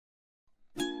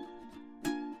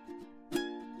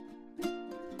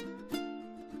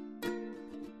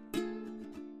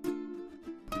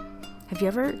Have you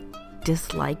ever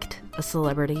disliked a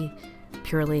celebrity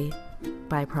purely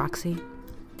by proxy?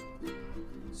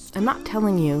 I'm not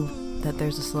telling you that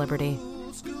there's a celebrity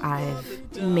I've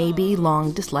maybe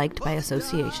long disliked by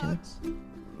association.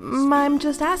 I'm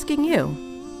just asking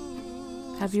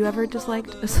you. Have you ever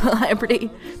disliked a celebrity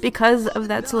because of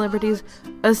that celebrity's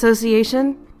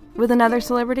association with another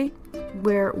celebrity?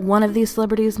 Where one of these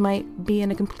celebrities might be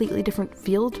in a completely different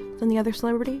field than the other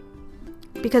celebrity?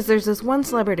 Because there's this one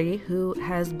celebrity who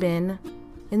has been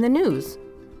in the news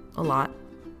a lot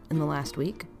in the last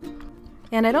week.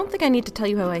 And I don't think I need to tell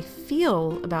you how I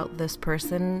feel about this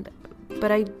person,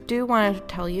 but I do want to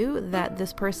tell you that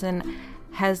this person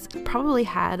has probably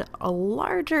had a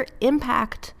larger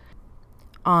impact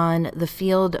on the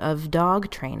field of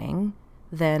dog training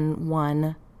than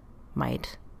one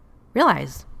might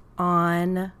realize.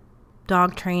 On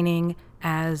dog training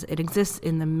as it exists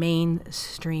in the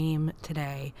mainstream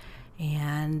today.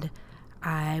 And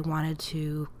I wanted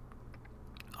to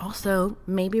also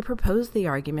maybe propose the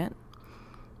argument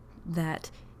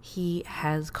that he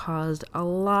has caused a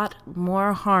lot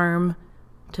more harm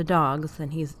to dogs than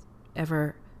he's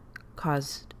ever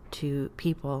caused to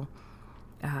people,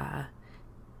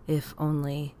 if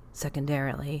only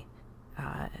secondarily,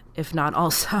 if not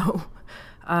also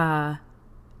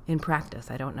in practice.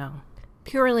 I don't know.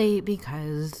 Purely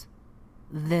because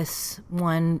this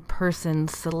one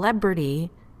person's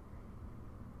celebrity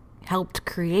helped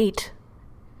create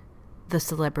the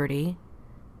celebrity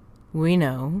we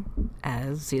know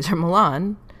as Cesar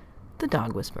Millan, the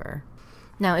Dog Whisperer.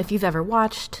 Now, if you've ever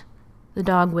watched The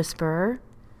Dog Whisperer,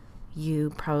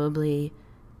 you probably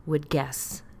would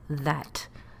guess that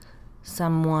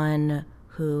someone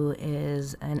who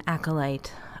is an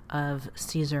acolyte of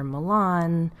Cesar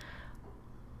Millan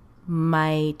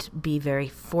might be very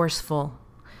forceful,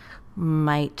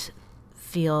 might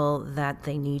feel that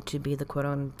they need to be the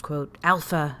quote-unquote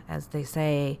alpha, as they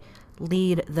say,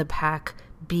 lead the pack,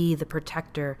 be the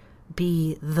protector,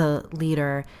 be the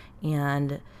leader,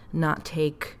 and not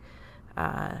take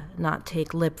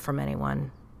lip from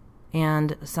anyone.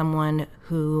 And someone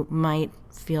who might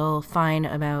feel fine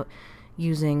about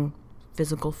using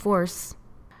physical force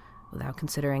without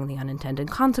considering the unintended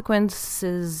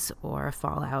consequences or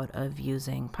fallout of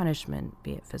using punishment,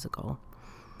 be it physical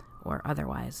or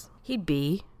otherwise. He'd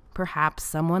be perhaps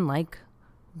someone like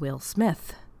Will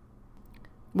Smith.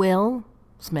 Will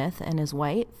Smith and his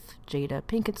wife, Jada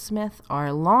Pinkett Smith,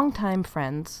 are longtime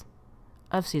friends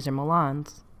of Cesar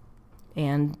Millan's,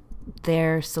 and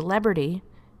their celebrity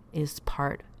is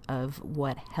part of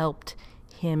what helped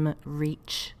him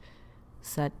reach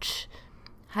such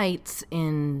heights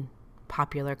in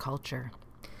popular culture.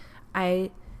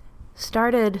 I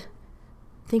started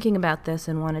thinking about this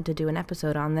and wanted to do an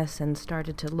episode on this and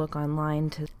started to look online.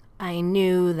 I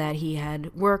knew that he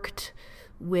had worked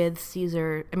with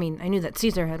Cesar. I knew that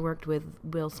Cesar had worked with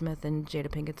Will Smith and Jada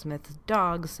Pinkett Smith's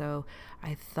dog, so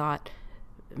I thought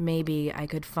maybe I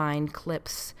could find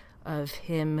clips of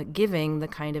him giving the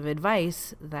kind of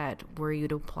advice that, were you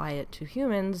to apply it to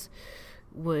humans,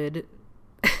 would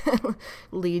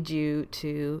lead you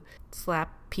to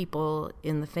slap people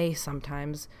in the face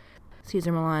sometimes.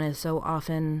 Cesar Millan is so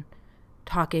often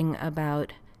talking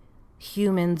about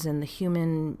humans and the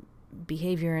human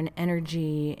behavior and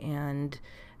energy and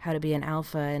how to be an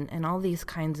alpha and all these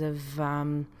kinds of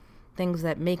things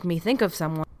that make me think of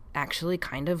someone actually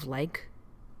kind of like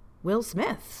Will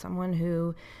Smith, someone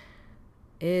who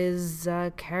is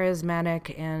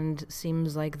charismatic and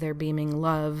seems like they're beaming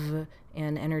love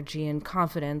and energy and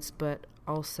confidence, but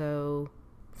also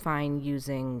fine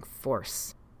using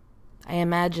force. I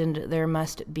imagined there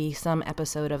must be some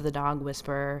episode of The Dog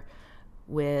Whisperer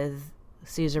with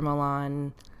Cesar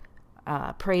Millan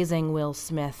praising Will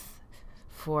Smith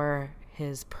for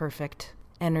his perfect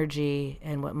energy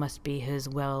and what must be his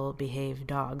well-behaved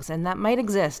dogs. And that might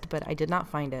exist, but I did not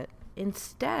find it.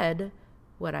 Instead,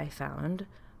 what I found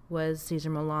was Cesar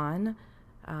Millan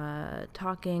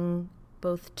talking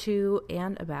both to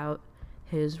and about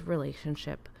his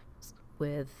relationship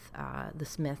with the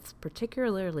Smiths,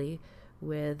 particularly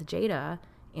with Jada.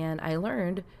 And I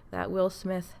learned that Will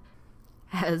Smith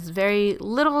has very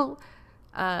little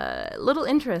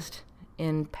interest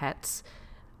in pets.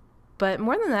 But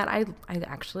more than that, I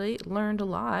actually learned a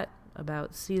lot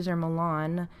about Cesar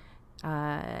Millan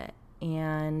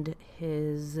and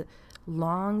his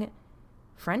long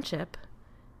friendship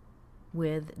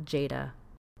with Jada.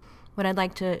 What I'd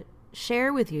like to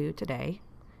share with you today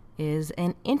is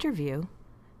an interview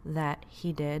that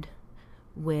he did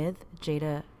with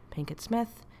Jada Pinkett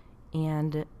Smith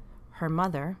and her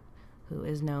mother, who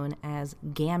is known as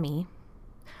Gammy,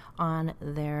 on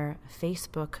their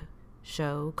Facebook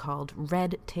show called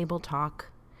Red Table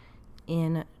Talk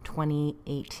in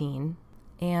 2018,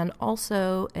 and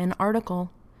also an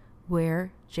article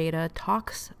where Jada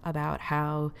talks about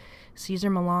how Cesar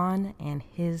Millan and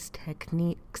his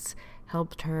techniques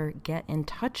helped her get in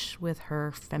touch with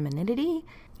her femininity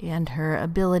and her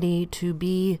ability to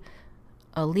be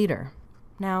a leader.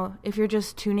 Now, if you're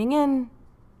just tuning in,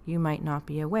 you might not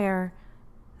be aware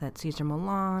that Cesar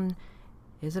Millan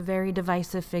is a very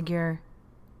divisive figure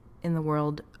in the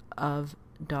world of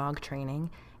dog training,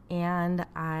 and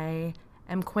I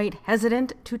am quite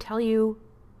hesitant to tell you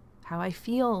how I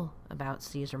feel about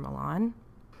Cesar Millan.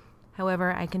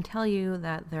 However, I can tell you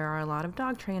that there are a lot of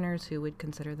dog trainers who would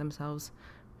consider themselves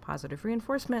positive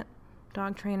reinforcement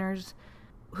dog trainers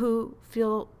who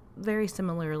feel very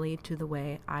similarly to the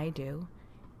way I do.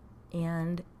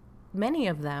 And many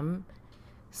of them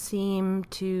seem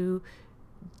to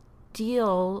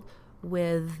deal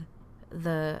with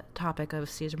the topic of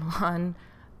Cesar Millan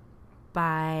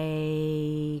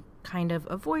by kind of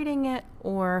avoiding it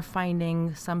or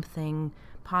finding something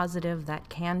positive that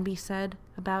can be said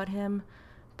about him,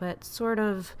 but sort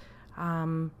of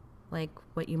like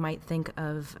what you might think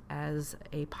of as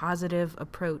a positive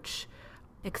approach.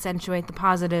 Accentuate the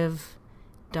positive,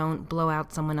 don't blow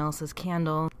out someone else's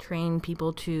candle, train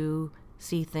people to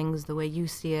see things the way you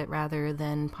see it rather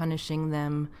than punishing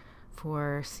them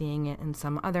for seeing it in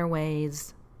some other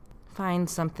ways. Find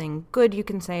something good you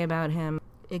can say about him.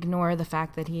 Ignore the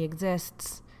fact that he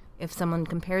exists. If someone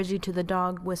compares you to the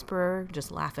dog whisperer,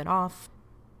 just laugh it off.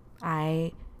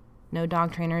 I know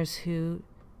dog trainers who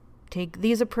take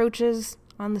these approaches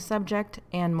on the subject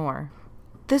and more.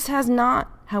 This has not,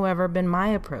 however, been my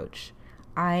approach.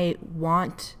 I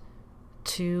want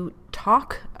to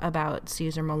talk about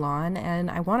Cesar Millan, and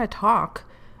I want to talk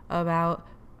about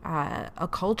a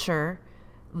culture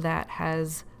that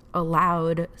has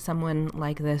allowed someone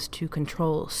like this to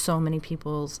control so many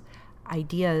people's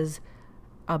ideas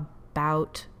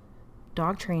about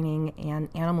dog training and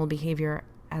animal behavior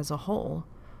as a whole.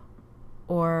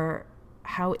 Or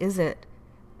how is it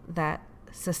that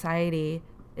society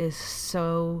is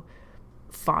so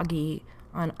foggy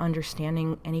on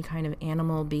understanding any kind of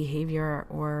animal behavior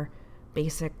or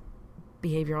basic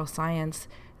behavioral science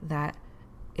that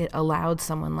it allowed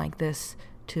someone like this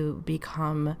to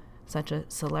become such a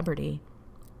celebrity?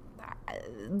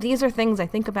 These are things I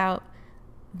think about.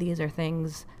 These are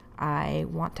things I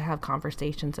want to have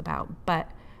conversations about. But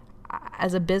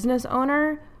as a business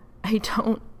owner, I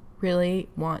don't really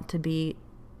want to be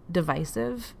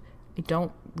divisive. I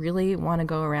don't really want to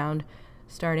go around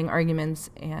starting arguments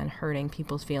and hurting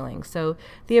people's feelings. So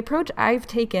the approach I've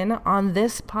taken on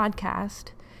this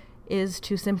podcast is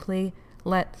to simply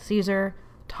let Cesar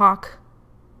talk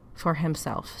for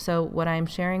himself. So what I'm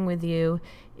sharing with you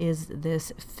is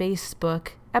this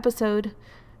Facebook episode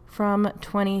from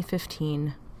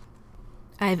 2015.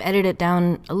 I've edited it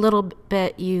down a little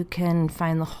bit. You can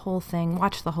find the whole thing,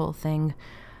 watch the whole thing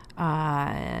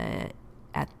at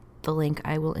the link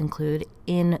I will include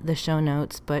in the show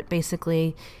notes. But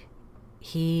basically,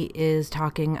 he is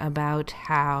talking about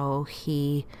how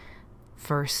he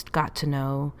first got to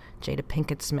know Jada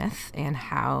Pinkett Smith and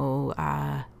how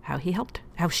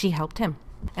she helped him.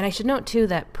 And I should note too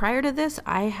that prior to this,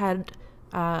 I had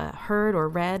heard or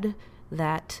read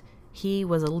that he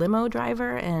was a limo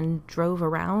driver and drove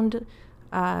around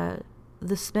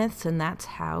the Smiths, and that's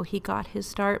how he got his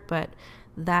start. But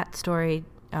that story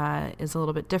is a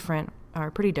little bit different, or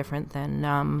pretty different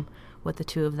than what the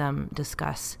two of them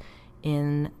discuss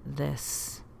in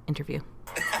this interview.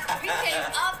 We came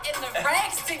up in the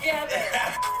ranks together.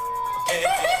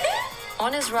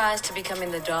 On his rise to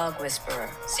becoming the dog whisperer,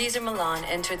 Cesar Millan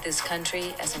entered this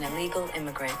country as an illegal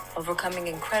immigrant, overcoming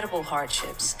incredible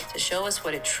hardships to show us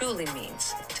what it truly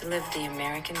means to live the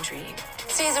American dream.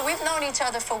 Cesar, we've known each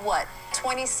other for what,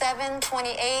 27,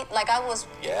 28? Like I was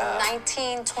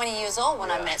 19, 20 years old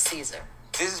when I met Cesar.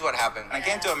 This is what happened. When I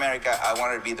came to America, I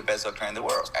wanted to be the best dog trainer in the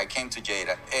world. I came to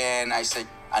Jada and I said,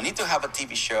 I need to have a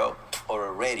TV show or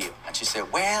a radio. And she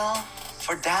said, well,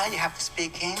 for that, you have to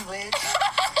speak English.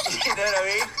 You know what I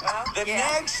mean? Well, the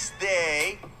next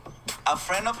day, a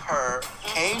friend of her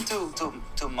came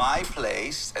to my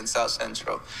place in South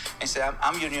Central and said,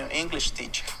 I'm your new English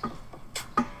teacher.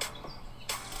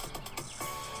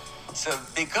 So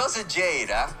because of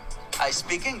Jada, I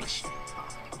speak English.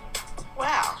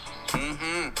 Wow.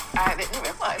 Mm-hmm. I didn't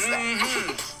realize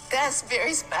that. That's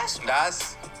very special.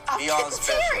 That's beyond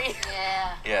special.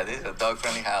 Yeah. Yeah, this is a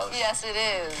dog-friendly house. Yes, it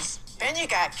is. Then you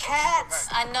got cats.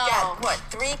 I know. Got what?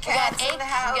 3 cats in the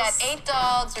house. We got 8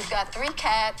 dogs. We've got 3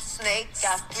 cats. Snakes.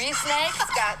 Got 3 snakes.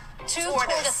 Got 2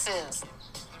 tortoise. tortoises.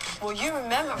 Well, you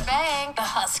remember Bang, the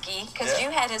husky, because Yeah.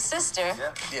 you had his sister.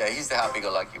 Yeah, he's the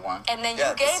happy-go-lucky one. And then Yeah,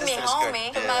 you the gave me sister's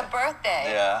Homie good. for my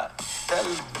birthday. Yeah. That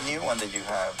new one that you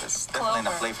have is definitely in a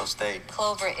Clover. playful state.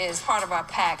 Clover is part of our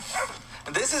pack.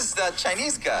 And this is the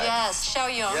Chinese guy. Yes,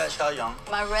 Xiaoyong. Yeah, Xiaoyong.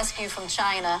 My rescue from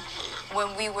China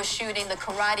when we were shooting The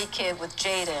Karate Kid with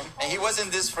Jaden. And he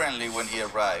wasn't this friendly when he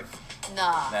arrived.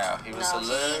 Nah. No, he was No, a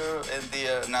little in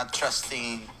the not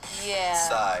trusting Yeah.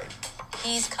 side.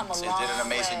 He's come a So long he did an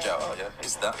amazing way. job. Oh, yeah,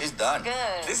 he's done. He's done.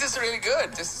 Good. This is really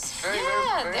good. This is very,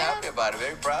 Yeah, very yeah. happy about it.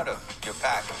 Very proud of your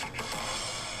pack.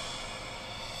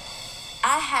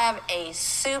 I have a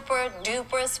super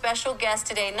duper special guest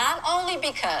today, not only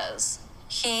because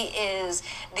he is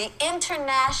the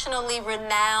internationally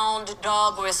renowned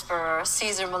dog whisperer,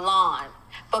 Cesar Millan,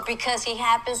 but because he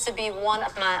happens to be one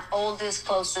of my oldest,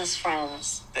 closest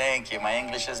friends. Thank you. My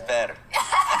English is better.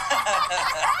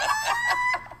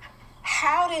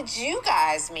 How did you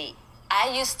guys meet? I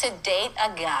used to date a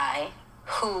guy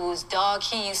whose dog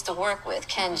he used to work with,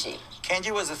 Kenji.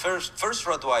 Kenji was the first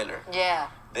Rottweiler. Yeah,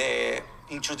 They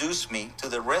introduced me to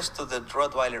the rest of the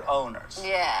Rottweiler owners.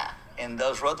 yeah. And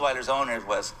those Rottweilers owners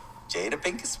was Jada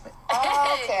Pinkett Smith.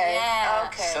 Oh, okay. Yeah.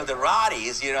 Okay. So the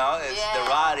Roddies, you know, it's the Yeah.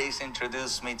 Roddies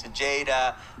introduced me to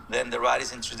Jada. Then the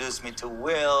Roddies introduced me to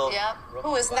Will. Yep.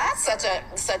 Who is not such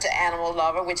an animal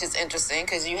lover, which is interesting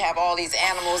because you have all these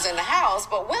animals in the house.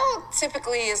 But Will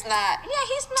typically is not. Yeah,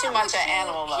 he's not too much with an you.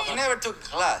 animal lover. He never took a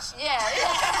class. Yeah,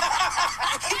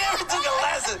 He never took a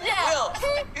lesson. Yeah. Will,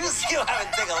 you still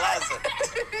haven't taken a lesson.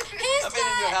 he's I've been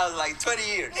in your not. house like 20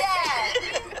 years. Yeah,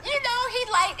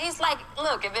 he's like,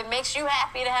 look, if it makes you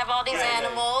happy to have all these Yeah, yeah,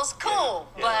 animals, cool.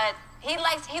 yeah. But he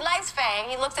likes Fang.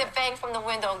 He looks at Fang from the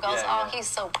window and goes, Yeah, oh, yeah. he's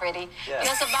so pretty. Yeah.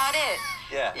 That's about it.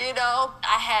 Yeah. You know,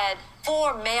 I had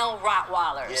 4 male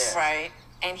Rottweilers. Yeah. Right.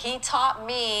 And he taught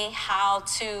me how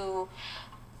to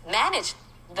manage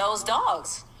those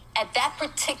dogs. At that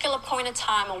particular point in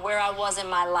time and where I was in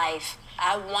my life,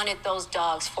 I wanted those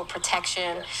dogs for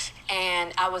protection. Yes.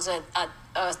 And I was a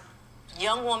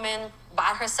young woman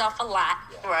by herself a lot.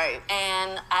 Right.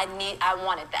 And I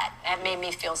wanted that. That made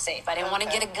me feel safe. I didn't want to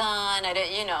Okay. get a gun. I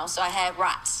didn't, so I had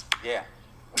Rots. Yeah.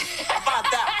 How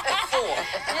about that? 4.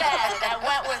 Yeah, that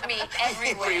went with me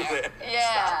everywhere. Everywhere.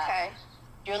 Yeah. Okay.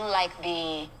 You're like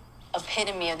the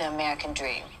epitome of the American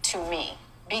dream to me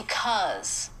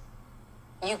because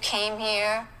you came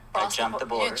here. crossed jumped the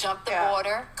border. You jumped the Yeah.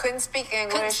 border. Couldn't speak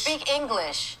English. Couldn't speak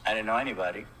English. I didn't know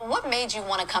anybody. What made you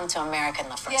want to come to America in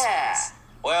the first Yeah. place?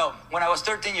 Well, when I was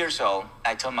 13 years old,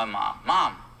 I told my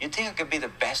mom, you think I could be the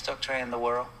best dog trainer in the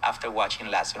world after watching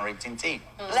Lassie and Rin Tin Tin?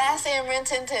 Lassie and Rin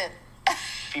Tin Tin.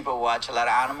 People watch a lot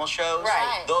of animal shows.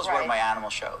 Right, Those were right. my animal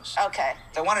shows. Okay.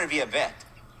 I wanted to be a vet.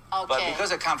 Okay. But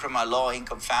because I come from a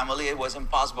low-income family, it was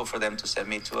impossible for them to send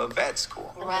me to a vet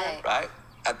school. Right. Right?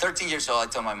 At 13 years old, I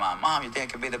told my mom, you think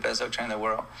I could be the best dog trainer in the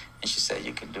world? And she said,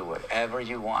 you can do whatever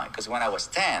you want. Because when I was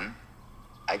 10,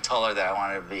 I told her that I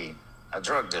wanted to be a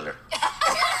drug dealer.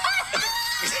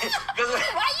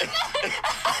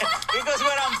 Because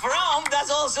where I'm from,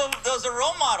 those are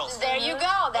role models. There you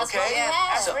go. That's what we yeah,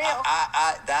 had. that's So real.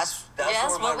 that's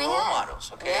Yes, were my what we role had.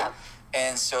 models, okay? Yep.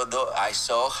 And so I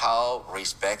saw how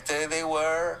respected they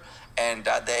were. And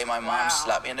that day, my mom Wow.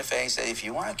 slapped me in the face and said, if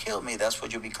you want to kill me, that's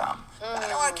what you become. I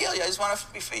don't want to kill you. I just want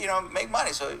to, make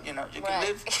money so, you can Right.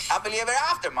 live happily ever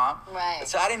after, Mom. Right.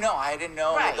 So I didn't know. I didn't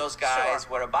know Right, what those guys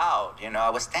sure. were about. I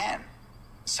was 10.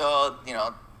 So,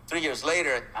 3 years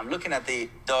later, I'm looking at the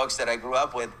dogs that I grew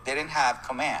up with. They didn't have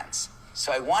commands.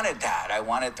 So I wanted that. I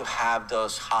wanted to have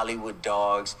those Hollywood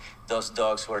dogs, those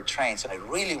dogs who are trained. So I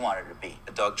really wanted to be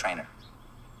a dog trainer.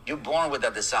 You're born with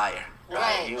that desire,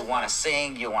 right? Right. You want to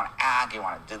sing, you want to act, you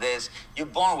want to do this. You're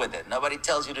born with it. Nobody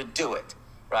tells you to do it,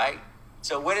 right?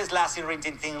 So where does Lassie Rin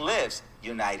Tin Tin lives?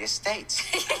 United States.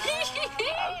 Okay.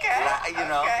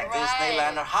 Okay.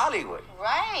 Disneyland or Hollywood.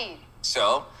 Right.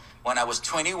 So when I was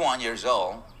 21 years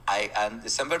old, on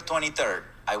December 23rd,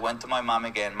 I went to my mom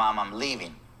again. Mom, I'm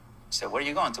leaving. She said, where are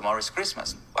you going? Tomorrow's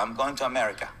Christmas. I'm going to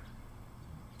America.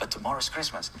 But tomorrow's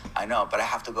Christmas. I know, but I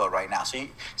have to go right now. So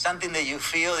something that you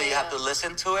feel that you have to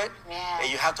listen to it, Yeah. that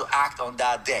you have to act on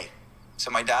that day. So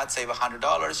my dad saved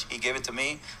 $100. He gave it to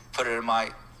me, put it in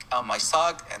my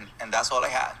sock, and that's all I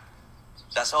had.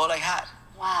 That's all I had.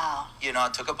 Wow. I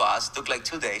took a bus. Took like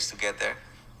 2 days to get there.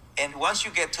 And once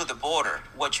you get to the border,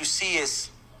 what you see is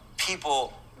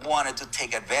people wanted to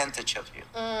take advantage of you.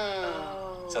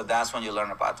 So that's when you learn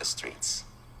about the streets.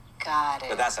 Got it.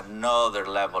 But that's another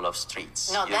level of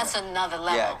streets. No, you that's know? another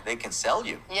level. Yeah, they can sell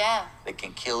you. Yeah. They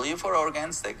can kill you for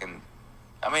organs. They can,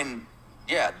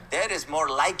 death is more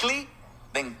likely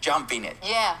than jumping it.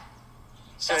 Yeah.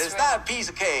 So That's it's right. not a piece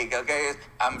of cake, okay?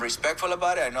 I'm respectful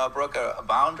about it. I know I broke a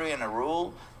boundary and a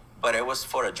rule, but it was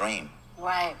for a dream.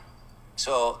 Right.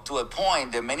 So to a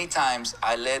point that many times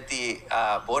I let the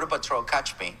Border Patrol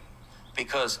catch me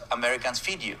because Americans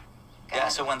feed you. Yeah,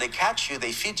 so when they catch you,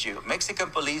 they feed you. Mexican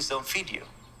police don't feed you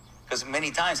because many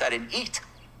times I didn't eat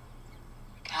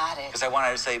Got it. because I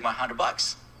wanted to save my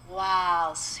 $100.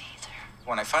 Wow, Caesar.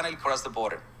 When I finally crossed the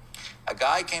border, a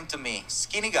guy came to me,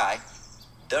 skinny guy,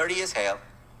 dirty as hell,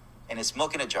 and is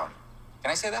smoking a joint.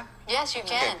 Can I say that? Yes, you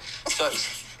can. Okay.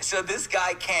 So this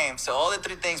guy came. So all the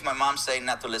three things my mom say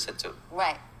not to listen to.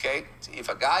 Right. Okay? So if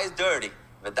a guy is dirty,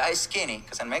 if a guy is skinny,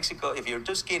 because in Mexico, if you're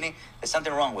too skinny, there's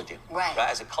something wrong with you. Right.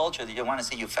 As a culture, they want to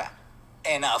see you fat.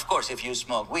 And of course, if you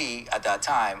smoke weed at that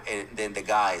time, then the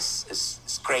guy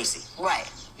is crazy. Right.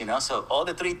 You know, so all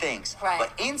the three things. Right.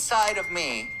 But inside of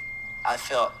me, I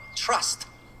felt trust.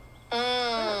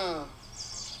 Wow.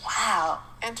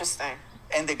 Interesting.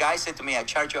 And the guy said to me, I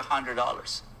charge you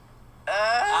 $100.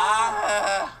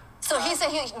 So he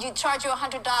said you charge you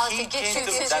 $100 to He get came you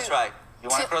to to. me. That's right. You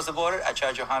want to to- cross the border? I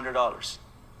charge you $100.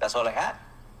 That's all I had.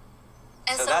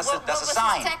 And so, that's what a was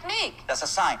sign. his technique? That's a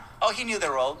sign. Oh, he knew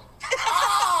the road.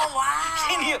 Oh wow.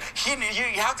 He knew.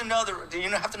 You have to know the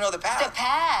path. The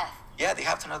path. Yeah, they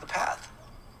have to know the path.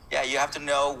 Yeah, you have to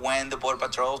know when the border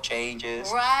patrol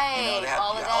changes. Right, they have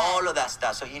all of that. all of that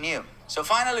stuff. So he knew. So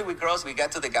finally we crossed. We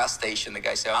got to the gas station. The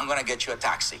guy said, "I'm gonna get you a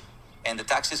taxi, and the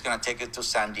taxi is gonna take you to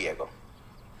San Diego." I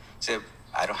said,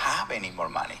 "I don't have any more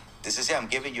money. This is it. I'm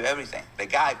giving you everything." The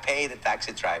guy paid the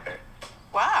taxi driver.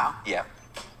 Wow. Yeah.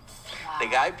 The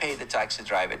guy paid the taxi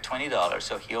driver $20,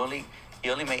 so he only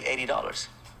made $80.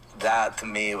 That to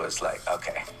me was like,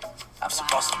 okay, I'm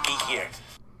supposed to be here.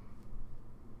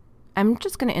 I'm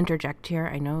just going to interject here.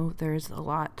 I know there's a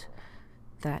lot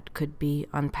that could be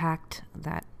unpacked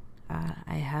that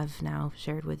I have now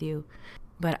shared with you,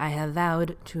 but I have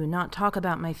vowed to not talk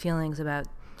about my feelings about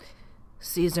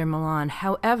Cesar Millan.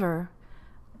 However,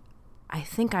 I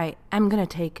think I am going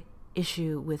to take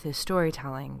issue with his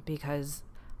storytelling because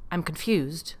I'm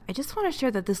confused. I just want to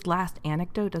share that this last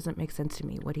anecdote doesn't make sense to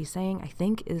me. What he's saying, I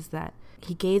think, is that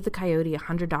he gave the coyote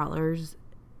 $100,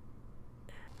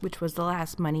 which was the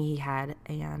last money he had,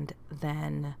 and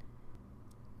then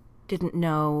didn't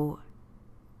know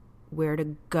where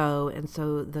to go, and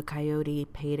so the coyote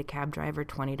paid a cab driver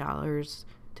 $20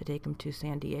 to take him to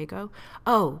San Diego.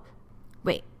 Oh,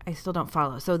 wait, I still don't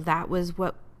follow. So that was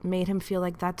what made him feel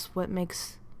like that's what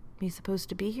makes me supposed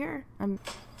to be here?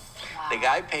 The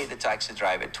guy paid the taxi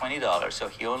driver $20, so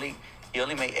he only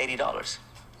made $80.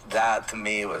 That to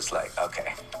me was like,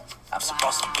 okay, I'm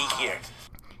supposed to be here.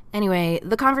 Anyway,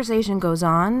 the conversation goes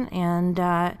on, and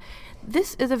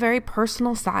this is a very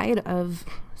personal side of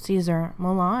Cesar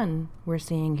Millan we're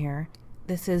seeing here.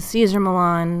 This is Cesar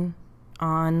Millan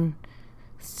on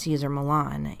Cesar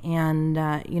Millan, and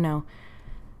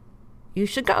you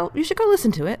should go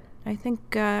listen to it. I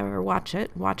think, or watch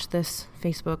it. Watch this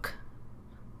Facebook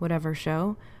whatever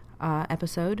show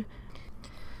episode.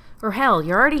 Or hell,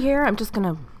 you're already here. I'm just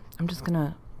gonna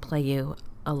play you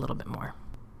a little bit more.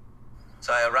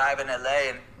 So I arrived in LA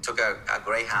and took a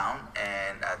Greyhound,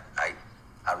 and I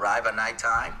arrived at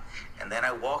nighttime, and then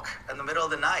I walk in the middle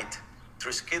of the night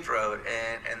through Skid Row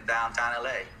in downtown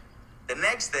LA. The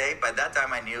next day, by that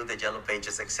time I knew the Yellow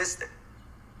Pages existed.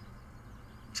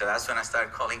 So that's when I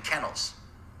started calling kennels.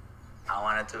 I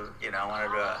wanted to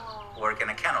work in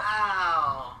a kennel.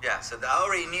 Wow. Yeah, so I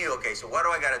already knew, okay, so what do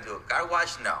I gotta do? Car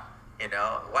wash? No.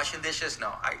 Washing dishes?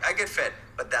 No. I get fed,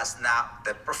 but that's not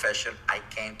the profession I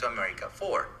came to America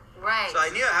for. Right. So I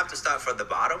knew I have to start from the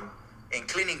bottom, and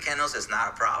cleaning kennels is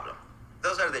not a problem.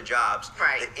 Those are the jobs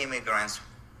the immigrants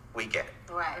we get.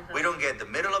 Right. We don't get the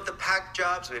middle of the pack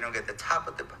jobs, we don't get the top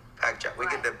of the pack job. We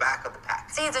get the back of the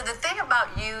pack. Caesar, the thing about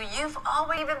you've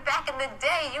always, even back in the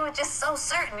day, you were just so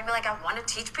certain. You'd be like, I want to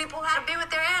teach people how to be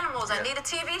with their animals. I need a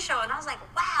TV show. And I was like,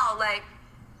 wow, like,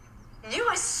 you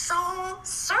were so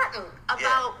certain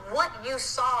about what you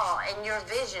saw and your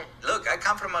vision. Look, I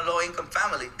come from a low-income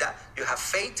family. That you have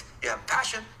faith, you have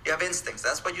passion, you have instincts.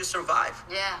 That's what you survive.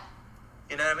 Yeah.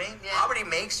 You know what I mean? Yeah. Poverty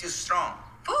makes you strong.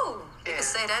 Ooh, you can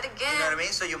say that again. You know what I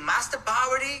mean? So you master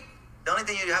poverty. The only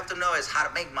thing you have to know is how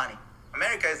to make money.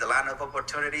 America is the land of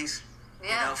opportunities,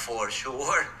 for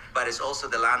sure. But it's also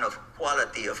the land of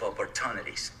quality of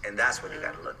opportunities. And that's what you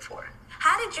got to look for.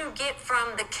 How did you get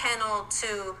from the kennel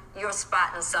to your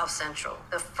spot in South Central?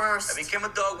 The first. I became a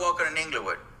dog walker in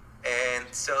Inglewood. And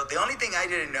so the only thing I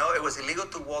didn't know, it was illegal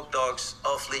to walk dogs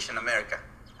off leash in America.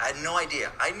 I had no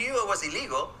idea. I knew it was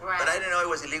illegal, Right. but I didn't know it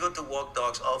was illegal to walk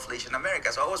dogs off leash in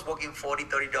America. So I was walking 40,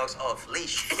 30 dogs off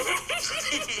leash.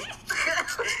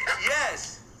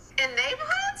 Yes. In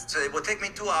neighborhoods? So it would take me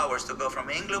 2 hours to go from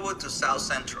Inglewood to South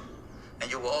Central.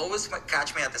 And you will always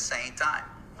catch me at the same time.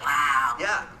 Wow.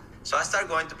 Yeah. So I start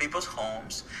going to people's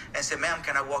homes and say, ma'am,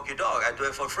 can I walk your dog? I do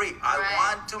it for free. I Right.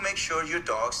 want to make sure your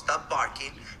dog stop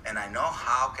barking, and I know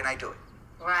how can I do it.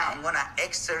 Right. I'm gonna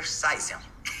exercise him.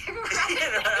 Right. You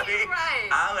know what I mean? Right.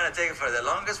 I'm gonna take him for the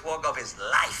longest walk of his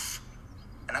life.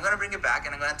 And I'm gonna bring it back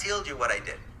and I'm gonna tell you what I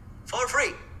did. For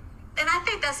free. And I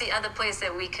think that's the other place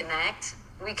that we connect.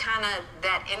 We kind of,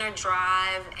 that inner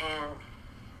drive and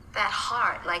that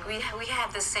heart, like we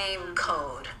have the same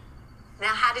code.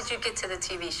 Now, how did you get to the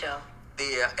TV show?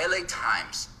 The LA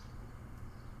Times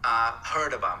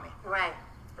heard about me, Right.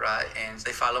 right? And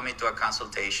they followed me to a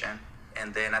consultation.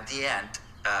 And then at the end,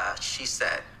 she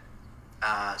said,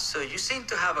 so you seem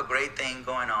to have a great thing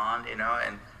going on, you know,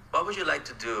 and what would you like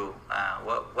to do?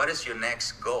 What is your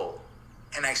next goal?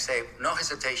 And I say, no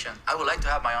hesitation, I would like to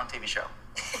have my own TV show.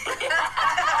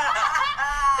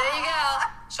 There you go.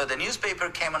 So the newspaper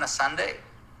came on a Sunday.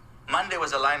 Monday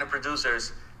was a line of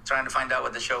producers trying to find out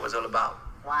what the show was all about.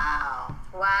 Wow.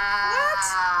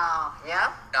 Wow.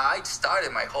 Yep. Now, I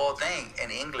started my whole thing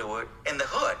in Inglewood, in the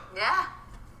hood. Yeah.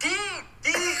 Deep.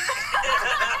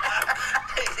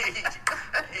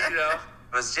 You know,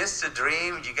 it was just a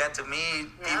dream. You got to meet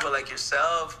Yeah. people like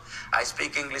yourself. I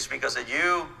speak English because of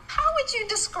you. How would you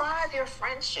describe your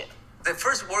friendship? The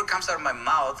first word comes out of my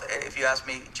mouth, if you ask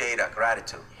me, Jada,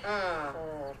 gratitude.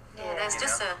 Yeah, that's You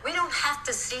just know? we don't have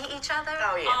to see each other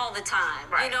Oh, yeah. all the time.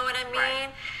 You Right, know what I mean? right.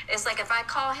 It's like if I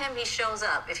call him, he shows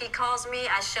up. If he calls me,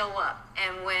 I show up.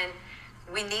 And when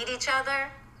we need each other,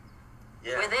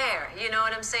 Yeah. we're there. You know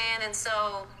what I'm saying? And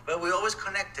so But we always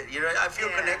connected. You know, I feel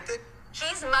Yeah. connected.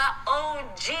 he's my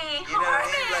OG You know what I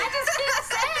mean? homie. I Like- just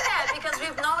keep saying that because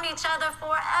we've known each other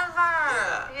forever.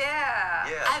 Yeah.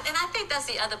 Yeah. And I think that's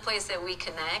the other place that we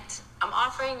connect. I'm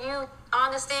offering you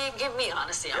honesty, give me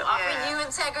honesty. I'm Yeah. offering Yeah. you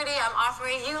integrity, I'm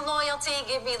offering you loyalty,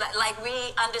 give me like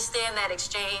we understand that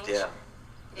exchange. Yeah.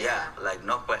 Yeah. Yeah, like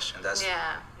no question. That's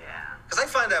Yeah. Yeah. because I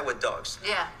find that with dogs.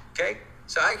 Yeah. Okay?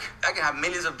 So I can have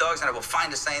millions of dogs and I will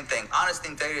find the same thing. Honesty,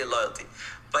 integrity, loyalty.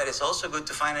 But it's also good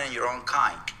to find it in your own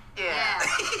kind. Yeah.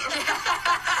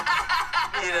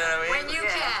 You know what I mean? When you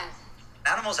Yeah. can.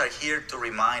 Animals are here to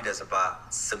remind us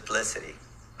about simplicity,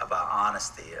 about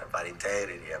honesty, about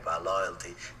integrity, about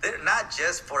loyalty. They're not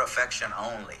just for affection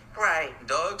only. Right.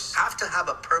 Dogs have to have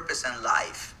a purpose in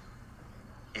life.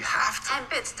 You have to. And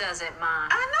Bits doesn't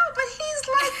mind. I know, but he's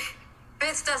like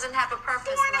Bits doesn't have a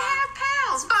purpose. 4.5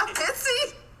 pounds. But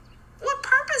Bitsy, what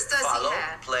purpose does Follow, he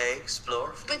have? play,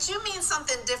 explore. But you mean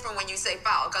something different when you say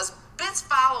follow, because Bits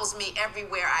follows me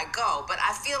everywhere I go. But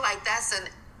I feel like that's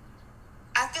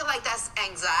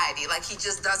anxiety. Like he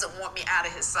just doesn't want me out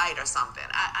of his sight or something.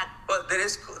 Well, there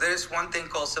is one thing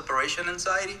called separation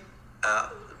anxiety.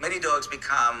 Many dogs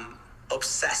become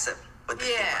obsessive with the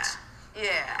humans.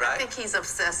 Yeah. I Right? think he's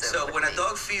obsessive. So with when a me.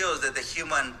 dog feels that the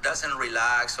human doesn't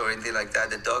relax or anything like that,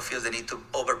 the dog feels they need to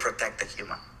overprotect the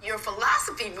human. Your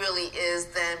philosophy really is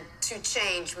then to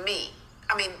change me.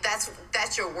 I mean,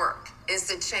 that's your work, is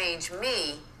to change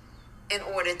me in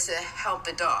order to help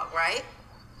the dog, right?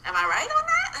 Am I right on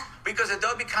that? Because the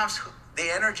dog becomes the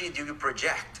energy you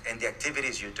project and the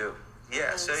activities you do.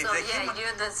 Yeah. So if So the yeah, human,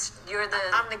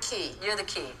 I'm the key. you're the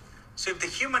key. so if the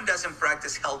human doesn't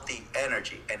practice healthy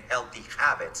energy and healthy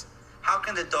habits, how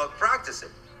can the dog practice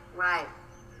it? Right.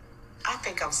 I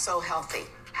think I'm so healthy.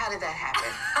 How did that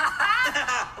happen?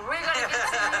 We're gonna get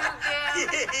to you,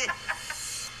 Kim.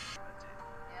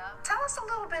 Tell us a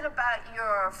little bit about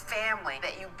your family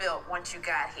that you built once you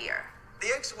got here. The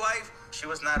ex-wife, she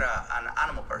was not an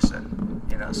animal person,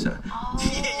 you know. So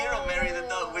you don't marry the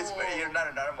dog whisperer. You're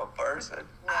not an animal person.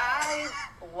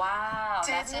 Wow,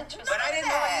 that's Didn't interesting. But I didn't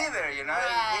know that. either, you know.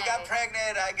 Right. We got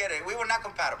pregnant. I get it. We were not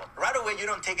compatible. Right away, you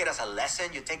don't take it as a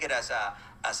lesson. You take it as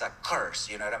a curse.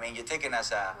 You know what I mean? You take it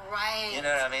as a Right. You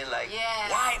know what I mean? Like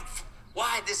Yeah.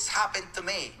 why this happened to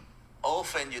me?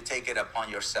 Often you take it upon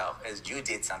yourself as you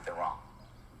did something wrong.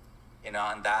 You know,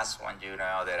 and that's when you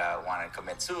know that I want to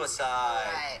commit suicide.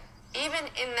 Right. Even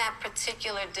in that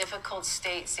particular difficult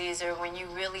state, Caesar, when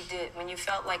you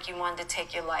felt like you wanted to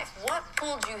take your life, what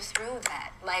pulled you through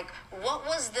that? Like, what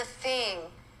was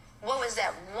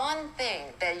that one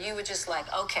thing that you were just like,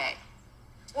 okay,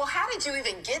 Well, how did you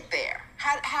even get there?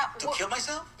 To kill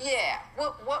myself? Yeah.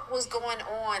 What was going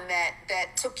on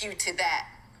that took you to that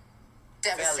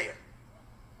deficit? Failure.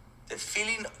 the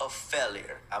feeling of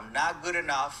failure. I'm not good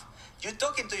enough. You're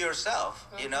talking to yourself.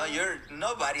 You know,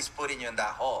 nobody's putting you in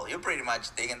that hole. You're pretty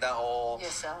much digging that hole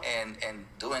Yourself. and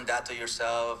doing that to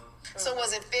yourself. So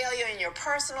was it failure in your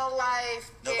personal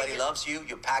life? Nobody loves you.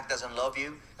 Your pack doesn't love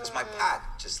you because my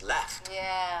pack just left.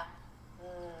 Yeah.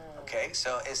 Okay,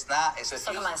 so it's not. It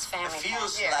Talking about his family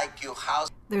feels pack. Yeah. like your house.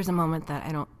 There's a moment that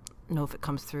I don't know if it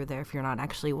comes through there if you're not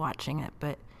actually watching it,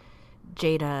 but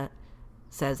Jada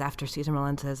says after Cesar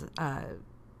Millan says,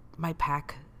 my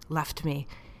pack left me,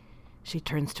 she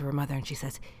turns to her mother and she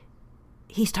says,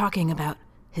 he's talking about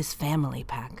his family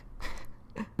pack.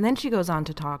 And then she goes on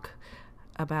to talk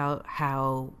about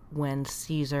how when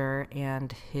Cesar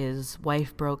and his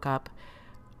wife broke up,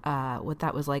 what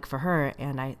that was like for her.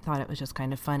 And I thought it was just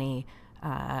kind of funny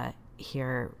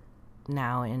here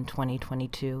now in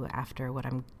 2022, after what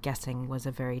I'm guessing was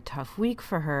a very tough week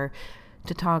for her,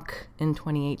 to talk in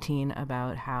 2018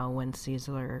 about how when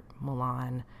Cesar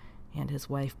Millan and his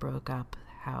wife broke up,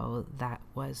 how that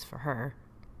was for her.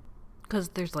 Because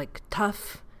there's like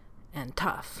tough and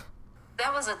tough.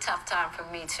 That was a tough time for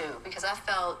me too, because I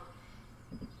felt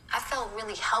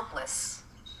really helpless,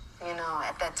 you know,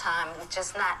 at that time,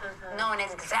 just not knowing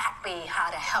exactly how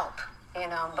to help, you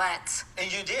know, but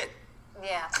And you did.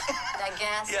 yeah, I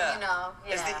guess, Yeah. you know,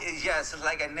 It's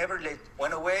like I never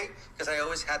went away because I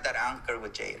always had that anchor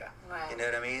with Jada. Right. You know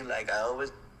what I mean? Like I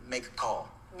always make a call.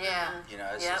 yeah. You know,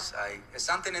 it's Yep. just it's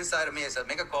something inside of me. It said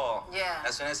make a call. Yeah.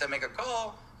 As soon as I make a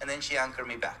call, and then she anchored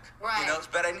me back. Right. You know,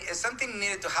 but something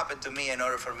needed to happen to me in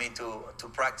order for me to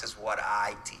practice what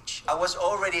I teach. I was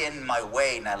already in my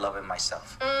way, not loving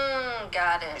myself.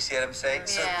 Got You it. see what I'm saying?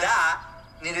 So Yeah. that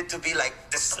needed to be like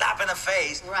the slap in the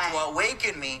face Right. to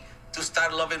awaken me to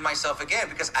start loving myself again,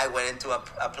 because I went into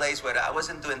a place where I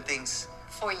wasn't doing things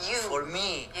For you. for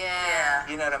me. Yeah.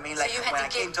 You know what I mean? So Like you had when to I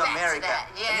came get to back to America, that.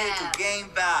 I needed Yeah. to gain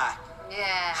back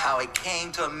Yeah. how I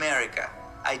came to America.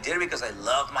 I did it because I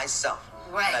love myself.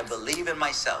 Right. And I believe in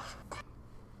myself.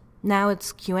 Now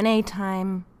it's Q&A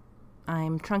time.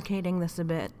 I'm truncating this a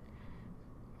bit.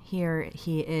 Here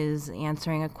he is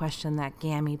answering a question that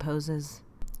Gammy poses.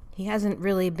 He hasn't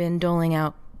really been doling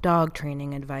out dog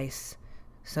training advice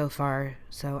so far,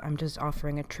 so I'm just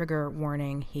offering a trigger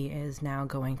warning. He is now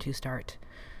going to start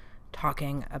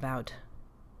talking about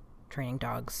training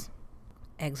dogs.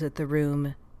 Exit the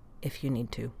room if you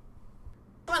need to.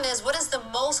 One is, what is the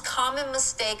most common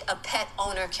mistake a pet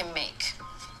owner can make?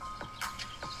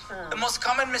 The most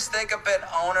common mistake a pet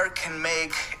owner can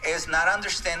make is not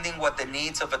understanding what the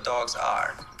needs of a dogs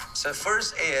are. So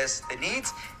first is the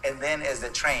needs, and then is the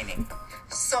training.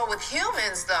 So with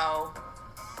humans, though,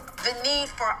 the need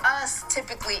for us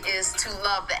typically is to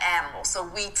love the animal. So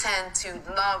we tend to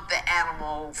love the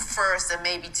animal first and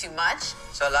maybe too much.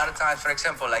 So a lot of times, for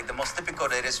example, like the most typical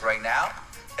that is right now,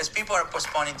 is people are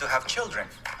postponing to have children,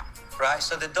 right?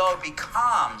 So the dog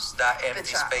becomes that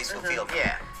empty child. space fulfillment,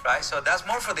 Yeah. right? So that's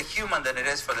more for the human than it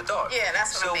is for the dog. Yeah,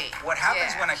 that's what I so mean. what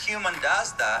happens Yeah. when a human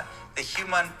does that, the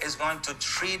human is going to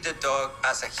treat the dog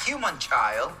as a human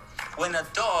child when a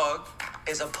dog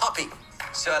is a puppy.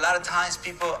 So a lot of times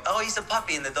people, oh, he's a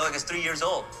puppy, and the dog is 3 years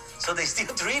old. So they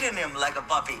still treating him like a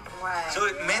puppy. Right. So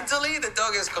mentally, the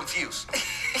dog is confused.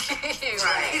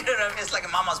 Right. You know what I mean? It's like a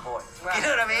mama's boy. Right. You know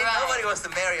what I mean? Right. Nobody wants to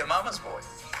marry a mama's boy.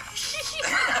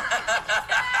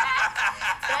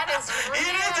 That is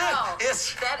real.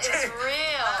 It's- That is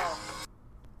real.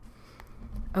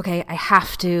 Okay, I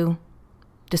have to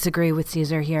disagree with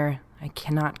Caesar here. I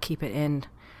cannot keep it in.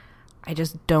 I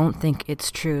just don't think it's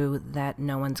true that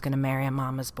no one's going to marry a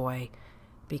mama's boy,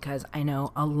 because I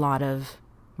know a lot of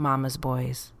mama's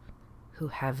boys who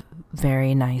have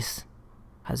very nice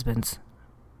husbands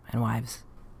and wives.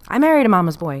 I married a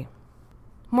mama's boy.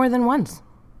 More than once,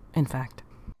 in fact.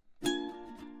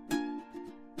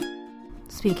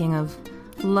 Speaking of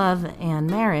love and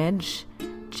marriage,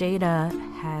 Jada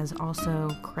has also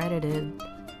credited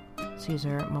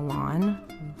Cesar Millan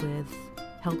with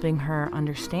helping her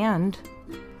understand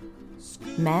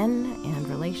men and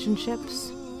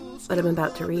relationships. What I'm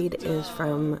about to read is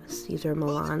from Cesar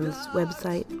Millan's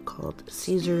website called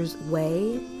Caesar's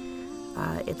Way.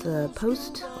 It's a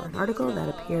post or an article that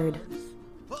appeared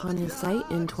on his site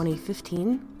in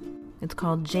 2015. It's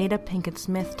called Jada Pinkett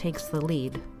Smith Takes the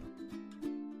Lead.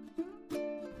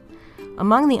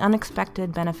 Among the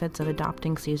unexpected benefits of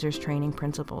adopting Caesar's training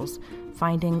principles,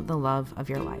 finding the love of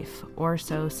your life, or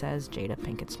so says Jada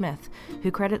Pinkett Smith, who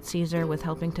credits Caesar with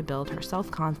helping to build her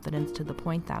self-confidence to the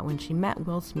point that when she met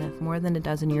Will Smith more than a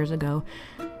dozen years ago,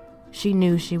 she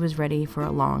knew she was ready for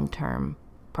a long-term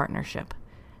partnership.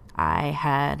 I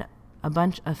had a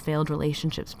bunch of failed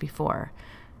relationships before,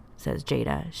 says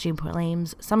Jada. She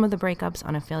blames some of the breakups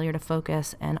on a failure to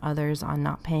focus and others on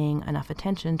not paying enough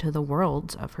attention to the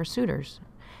worlds of her suitors.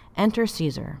 Enter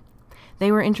Caesar.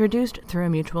 They were introduced through a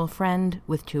mutual friend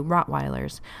with 2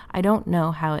 Rottweilers. I don't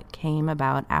know how it came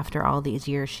about after all these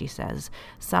years, she says.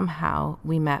 Somehow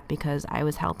we met because I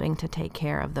was helping to take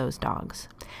care of those dogs.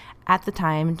 At the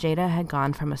time, Jada had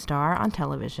gone from a star on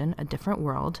television, A Different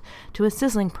World, to a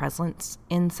sizzling presence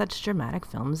in such dramatic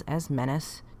films as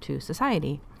Menace to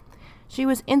Society. She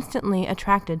was instantly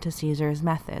attracted to Caesar's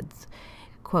methods.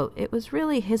 Quote, it was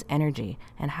really his energy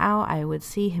and how I would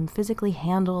see him physically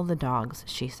handle the dogs,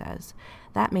 she says.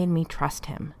 That made me trust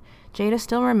him. Jada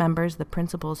still remembers the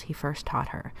principles he first taught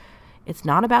her. It's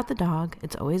not about the dog,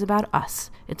 it's always about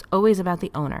us. It's always about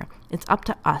the owner. It's up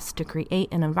to us to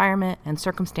create an environment and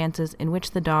circumstances in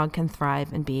which the dog can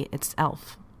thrive and be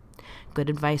itself. Good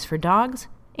advice for dogs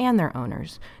and their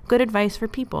owners. Good advice for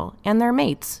people and their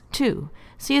mates, too.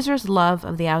 Caesar's love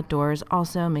of the outdoors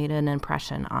also made an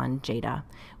impression on Jada.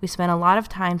 We spent a lot of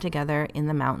time together in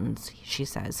the mountains, she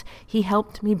says. He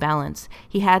helped me balance.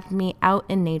 He had me out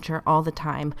in nature all the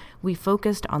time. We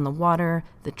focused on the water,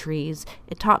 the trees.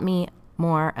 It taught me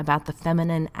more about the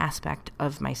feminine aspect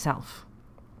of myself.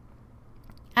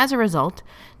 As a result,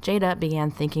 Jada began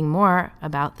thinking more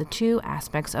about the 2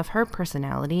 aspects of her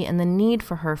personality and the need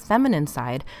for her feminine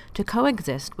side to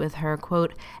coexist with her,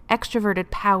 quote, extroverted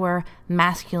power,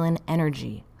 masculine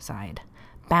energy side.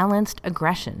 Balanced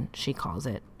aggression, she calls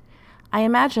it. I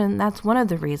imagine that's one of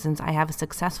the reasons I have a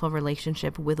successful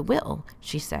relationship with Will,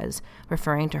 she says,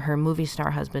 referring to her movie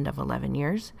star husband of 11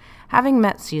 years. Having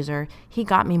met Caesar, he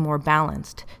got me more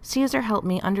balanced. Caesar helped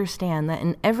me understand that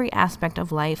in every aspect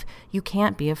of life, you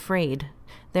can't be afraid.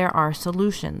 There are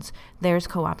solutions. There's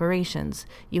cooperations.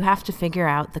 You have to figure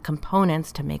out the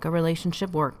components to make a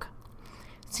relationship work.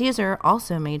 Caesar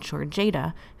also made sure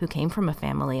Jada, who came from a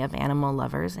family of animal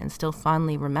lovers and still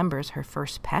fondly remembers her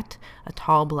first pet, a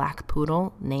tall black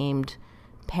poodle named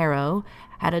Pero,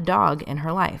 had a dog in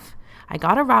her life. I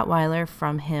got a Rottweiler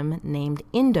from him named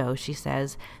Indo, she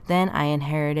says. Then I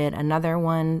inherited another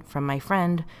one from my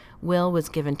friend. Will was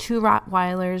given 2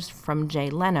 Rottweilers from Jay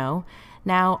Leno.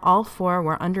 Now all 4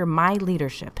 were under my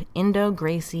leadership, Indo,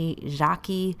 Gracie,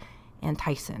 Jackie, and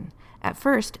Tyson. At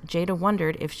first, Jada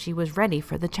wondered if she was ready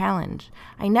for the challenge.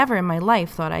 I never in my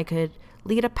life thought I could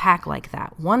lead a pack like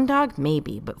that. 1 dog,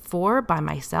 maybe, but 4 by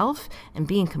myself and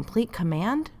be in complete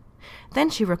command? Then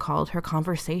she recalled her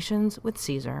conversations with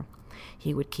Caesar.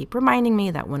 He would keep reminding me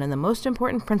that one of the most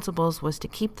important principles was to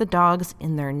keep the dogs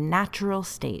in their natural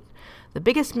state. The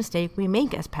biggest mistake we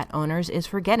make as pet owners is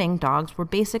forgetting dogs were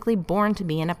basically born to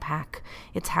be in a pack.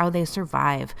 It's how they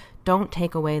survive. Don't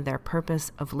take away their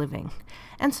purpose of living.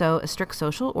 And so a strict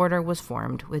social order was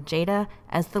formed with Jada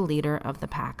as the leader of the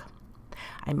pack.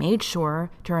 I made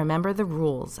sure to remember the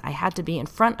rules. I had to be in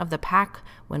front of the pack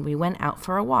when we went out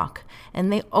for a walk,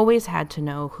 and they always had to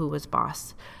know who was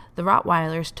boss. The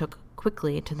Rottweilers took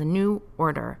quickly to the new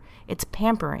order. It's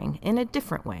pampering in a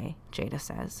different way, Jada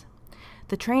says.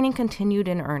 The training continued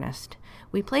in earnest.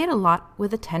 We played a lot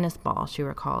with a tennis ball, she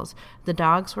recalls. The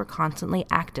dogs were constantly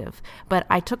active, but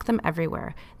I took them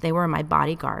everywhere. They were my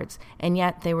bodyguards, and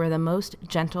yet they were the most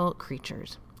gentle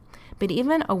creatures. But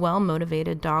even a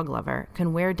well-motivated dog lover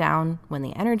can wear down when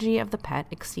the energy of the pet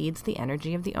exceeds the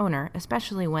energy of the owner,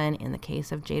 especially when, in the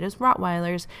case of Jada's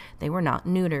Rottweilers, they were not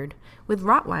neutered. With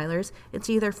Rottweilers, it's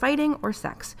either fighting or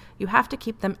sex. You have to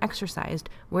keep them exercised,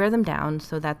 wear them down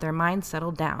so that their minds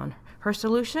settle down. Her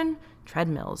solution?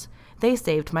 Treadmills. They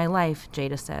saved my life,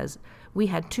 Jada says. We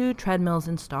had 2 treadmills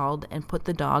installed and put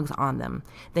the dogs on them.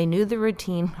 They knew the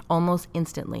routine almost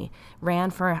instantly, ran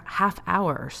for a half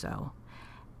hour or so.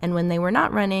 And when they were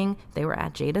not running, they were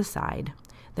at Jada's side.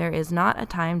 There is not a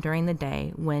time during the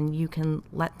day when you can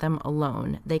let them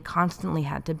alone. They constantly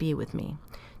had to be with me.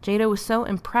 Jada was so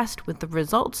impressed with the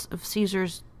results of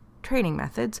Caesar's training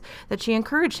methods that she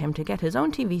encouraged him to get his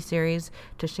own TV series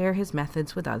to share his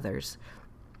methods with others.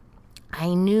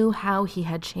 I knew how he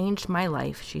had changed my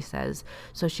life, she says,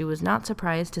 so she was not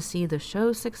surprised to see the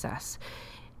show's success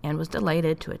and was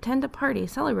delighted to attend a party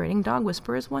celebrating Dog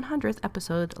Whisperer's 100th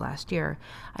episode last year.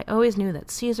 I always knew that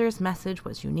Caesar's message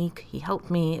was unique. He helped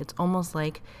me. It's almost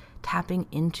like tapping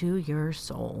into your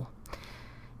soul.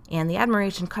 And the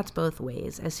admiration cuts both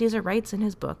ways. As Caesar writes in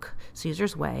his book,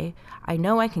 Caesar's Way, I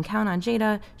know I can count on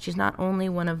Jada. She's not only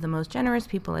one of the most generous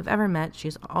people I've ever met,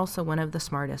 she's also one of the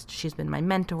smartest. She's been my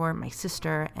mentor, my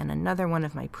sister, and another one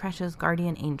of my precious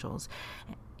guardian angels.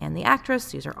 And the actress,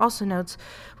 Caesar also notes,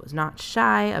 was not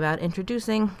shy about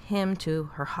introducing him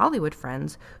to her Hollywood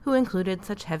friends, who included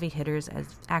such heavy hitters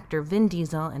as actor Vin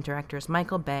Diesel and directors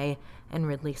Michael Bay and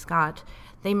Ridley Scott.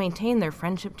 They maintain their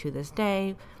friendship to this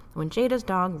day. When Jada's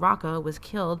dog, Rocco, was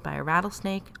killed by a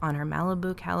rattlesnake on her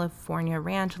Malibu, California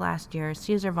ranch last year,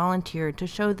 Caesar volunteered to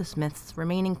show the Smiths'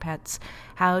 remaining pets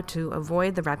how to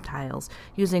avoid the reptiles,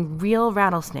 using real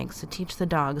rattlesnakes to teach the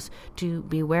dogs to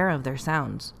beware of their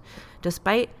sounds.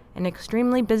 Despite an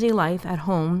extremely busy life at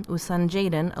home with son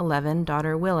Jaden, 11,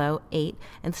 daughter Willow, 8,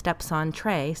 and stepson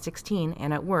Trey, 16,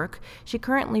 and at work, she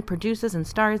currently produces and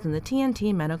stars in the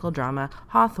TNT medical drama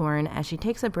Hawthorne as she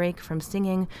takes a break from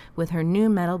singing with her new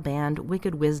metal band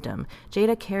Wicked Wisdom.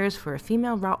 Jada cares for a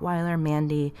female Rottweiler,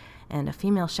 Mandy, and a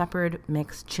female shepherd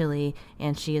mix, Chili,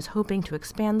 and she is hoping to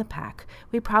expand the pack.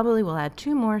 We probably will add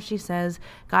 2 more, she says.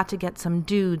 Got to get some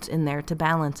dudes in there to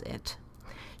balance it.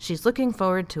 She's looking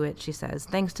forward to it, she says,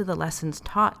 thanks to the lessons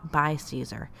taught by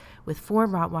Caesar. With 4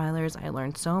 Rottweilers, I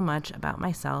learned so much about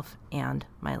myself and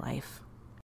my life.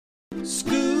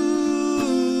 School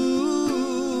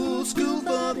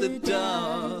for the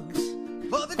dogs.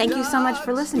 Thank you so much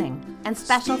for listening, and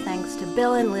special thanks to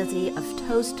Bill and Lizzie of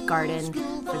Toast Garden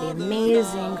for the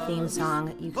amazing theme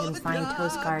song. You can find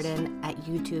Toast Garden at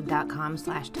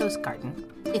youtube.com/toastgarden.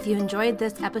 If you enjoyed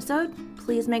this episode,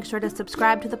 please make sure to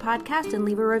subscribe to the podcast and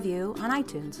leave a review on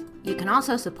iTunes. You can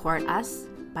also support us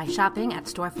by shopping at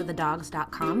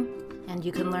storeforthedogs.com, and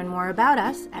you can learn more about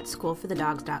us at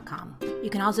schoolforthedogs.com. You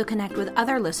can also connect with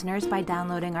other listeners by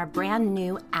downloading our brand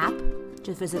new app.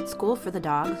 Just visit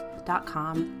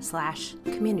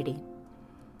schoolforthedogs.com/community.